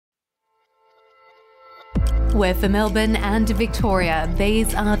We're for Melbourne and Victoria.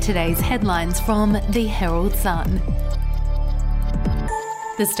 These are today's headlines from the Herald Sun.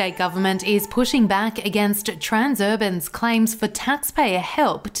 The state government is pushing back against Transurban's claims for taxpayer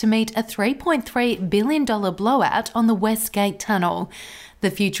help to meet a $3.3 billion blowout on the West Gate Tunnel. The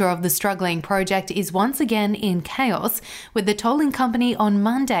future of the struggling project is once again in chaos, with the tolling company on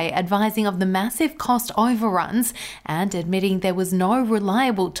Monday advising of the massive cost overruns and admitting there was no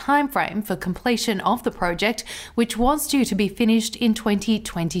reliable timeframe for completion of the project, which was due to be finished in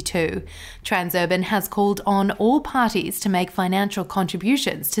 2022. Transurban has called on all parties to make financial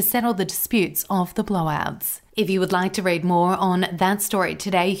contributions to settle the disputes of the blowouts. If you would like to read more on that story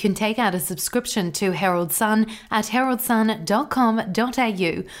today, you can take out a subscription to Herald Sun at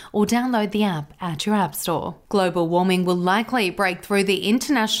heraldsun.com.au or download the app at your app store. Global warming will likely break through the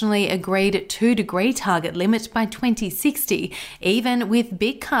internationally agreed 2-degree target limit by 2060, even with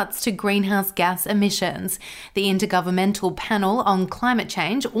big cuts to greenhouse gas emissions. The Intergovernmental Panel on Climate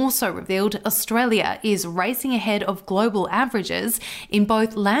Change also revealed Australia is racing ahead of global averages in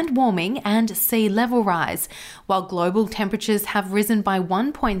both land warming and sea level rise. While global temperatures have risen by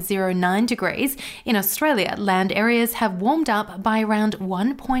 1.09 degrees, in Australia, land areas have warmed up by around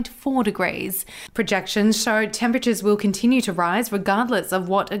 1.4 degrees. Projections show temperatures will continue to rise regardless of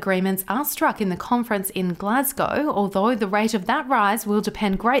what agreements are struck in the conference in Glasgow, although the rate of that rise will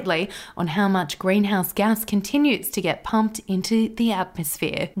depend greatly on how much greenhouse gas continues to get pumped into the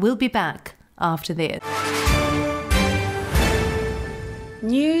atmosphere. We'll be back after this.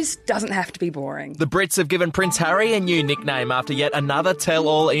 News doesn't have to be boring. The Brits have given Prince Harry a new nickname after yet another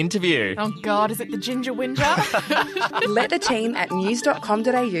tell-all interview. Oh God, is it the Ginger Whinger? Let the team at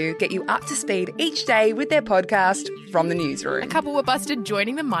news.com.au get you up to speed each day with their podcast, From the Newsroom. A couple were busted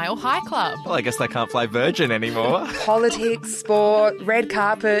joining the Mile High Club. Well, I guess they can't play Virgin anymore. Politics, sport, red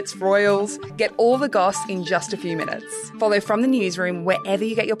carpets, royals. Get all the goss in just a few minutes. Follow From the Newsroom wherever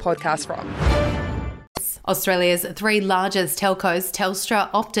you get your podcast from. Australia's three largest telcos,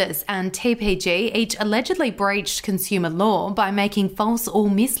 Telstra, Optus and TPG, each allegedly breached consumer law by making false or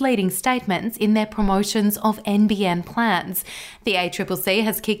misleading statements in their promotions of NBN plans. The ACCC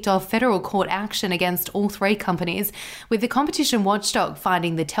has kicked off federal court action against all three companies, with the competition watchdog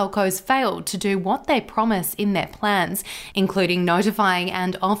finding the telcos failed to do what they promise in their plans, including notifying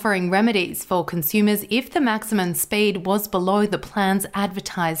and offering remedies for consumers if the maximum speed was below the plan's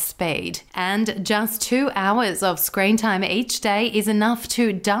advertised speed. And just 2 hours of screen time each day is enough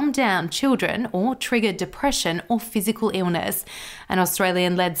to dumb down children or trigger depression or physical illness. An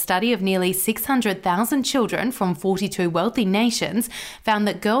Australian-led study of nearly 600,000 children from 42 wealthy nations found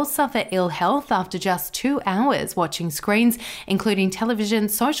that girls suffer ill health after just 2 hours watching screens, including television,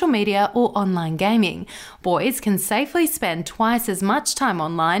 social media or online gaming. Boys can safely spend twice as much time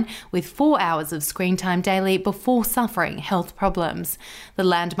online with 4 hours of screen time daily before suffering health problems. The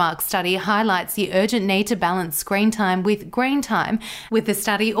landmark study highlights the urgent need to balance screen time with green time, with the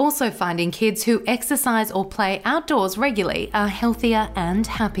study also finding kids who exercise or play outdoors regularly are healthier and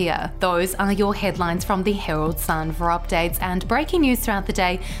happier. Those are your headlines from the Herald Sun. For updates and breaking news throughout the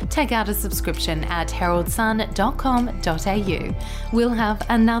day, take out a subscription at heraldsun.com.au. We'll have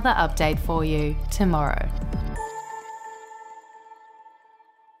another update for you tomorrow.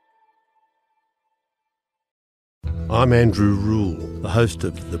 I'm Andrew Rule, the host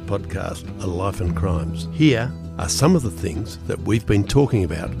of the podcast A Life and Crimes. Here are some of the things that we've been talking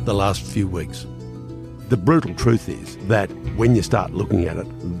about the last few weeks. The brutal truth is that when you start looking at it,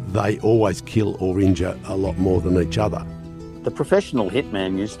 they always kill or injure a lot more than each other. The professional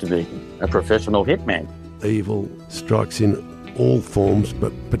hitman used to be a professional hitman. Evil strikes in all forms,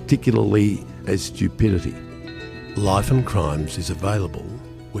 but particularly as stupidity. Life and Crimes is available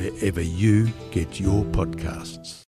wherever you get your podcasts.